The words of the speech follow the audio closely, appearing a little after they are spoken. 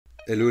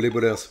Hello les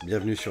ballers,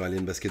 bienvenue sur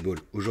Alien Basketball.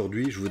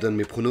 Aujourd'hui, je vous donne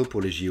mes pronos pour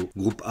les JO.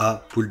 Groupe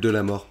A, poule de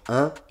la mort.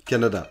 1.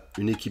 Canada.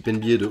 Une équipe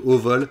NBA de haut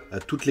vol a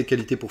toutes les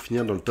qualités pour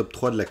finir dans le top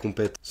 3 de la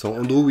compète. Sans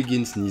Andrew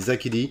Wiggins ni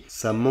Zach Edey,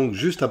 ça manque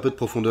juste un peu de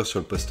profondeur sur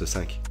le poste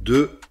 5.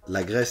 2.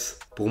 La Grèce.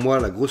 Pour moi,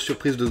 la grosse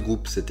surprise de ce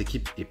groupe, cette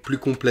équipe est plus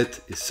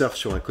complète et surfe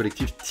sur un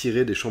collectif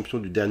tiré des champions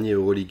du dernier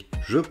Euroleague.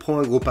 Je prends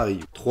un gros pari.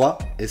 3.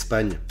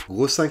 Espagne.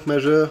 Gros 5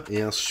 majeur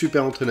et un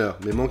super entraîneur,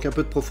 mais manque un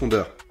peu de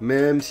profondeur.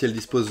 Même si elle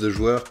dispose de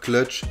joueurs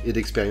clutch et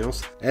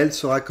d'expérience, elle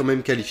sera quand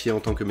même qualifiée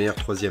en tant que meilleure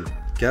troisième.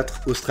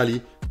 4.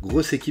 Australie.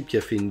 Grosse équipe qui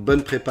a fait une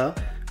bonne prépa,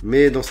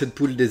 mais dans cette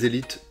poule des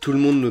élites, tout le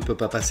monde ne peut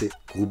pas passer.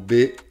 Groupe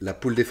B, la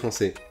poule des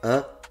Français.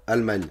 1.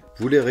 Allemagne.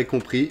 Vous l'aurez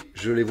compris,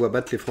 je les vois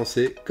battre les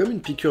Français comme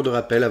une piqûre de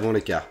rappel avant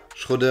les quarts.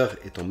 Schroeder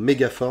est en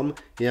méga forme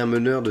et un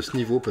meneur de ce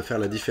niveau peut faire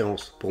la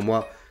différence. Pour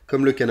moi,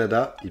 comme le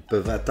Canada, ils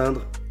peuvent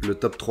atteindre le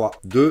top 3.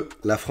 2.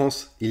 La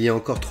France. Il y a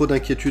encore trop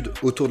d'inquiétudes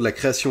autour de la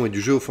création et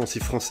du jeu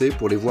offensif français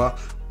pour les voir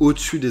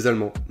au-dessus des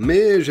Allemands.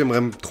 Mais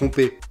j'aimerais me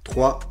tromper.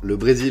 3. Le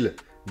Brésil.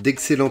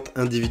 D'excellentes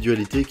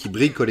individualités qui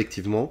brillent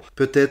collectivement.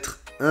 Peut-être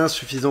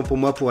insuffisant pour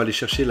moi pour aller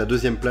chercher la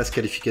deuxième place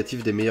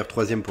qualificative des meilleurs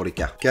troisièmes pour les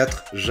quarts.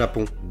 4.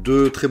 Japon.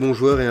 2 très bons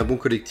joueurs et un bon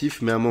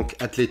collectif, mais un manque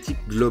athlétique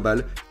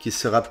global qui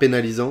sera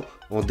pénalisant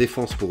en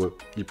défense pour eux.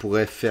 Ils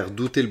pourraient faire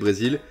douter le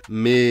Brésil,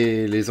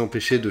 mais les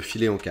empêcher de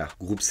filer en quart.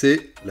 Groupe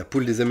C, la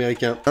poule des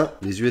Américains. 1.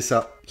 Les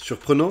USA.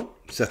 Surprenant?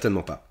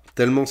 Certainement pas.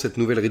 Tellement cette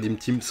nouvelle Redeem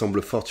Team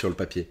semble forte sur le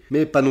papier,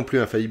 mais pas non plus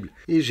infaillible,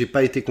 et j'ai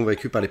pas été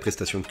convaincu par les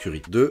prestations de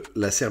Curry. 2.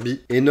 La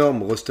Serbie.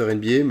 Énorme roster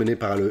NBA mené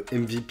par le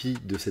MVP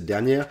de cette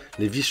dernière,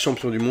 les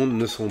vice-champions du monde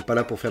ne seront pas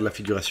là pour faire de la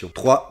figuration.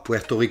 3.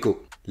 Puerto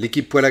Rico.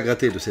 L'équipe poil à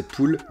gratter de cette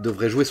poule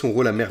devrait jouer son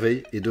rôle à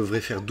merveille et devrait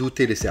faire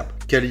douter les Serbes.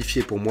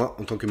 Qualifié pour moi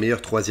en tant que meilleur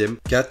troisième.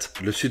 4.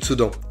 Le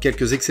Sud-Soudan.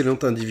 Quelques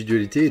excellentes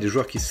individualités et des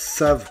joueurs qui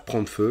savent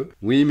prendre feu.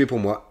 Oui, mais pour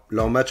moi,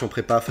 leur match en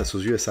prépa face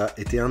aux USA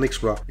était un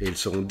exploit et ils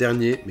seront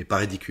derniers mais pas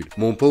ridicules.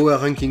 Mon power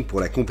ranking pour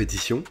la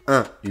compétition: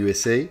 1.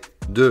 USA,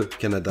 2.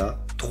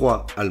 Canada,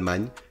 3.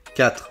 Allemagne,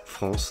 4.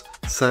 France,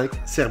 5.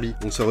 Serbie.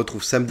 On se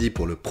retrouve samedi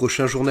pour le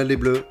prochain journal des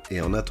Bleus et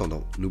en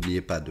attendant,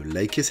 n'oubliez pas de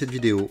liker cette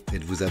vidéo et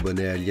de vous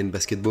abonner à Alien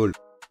Basketball.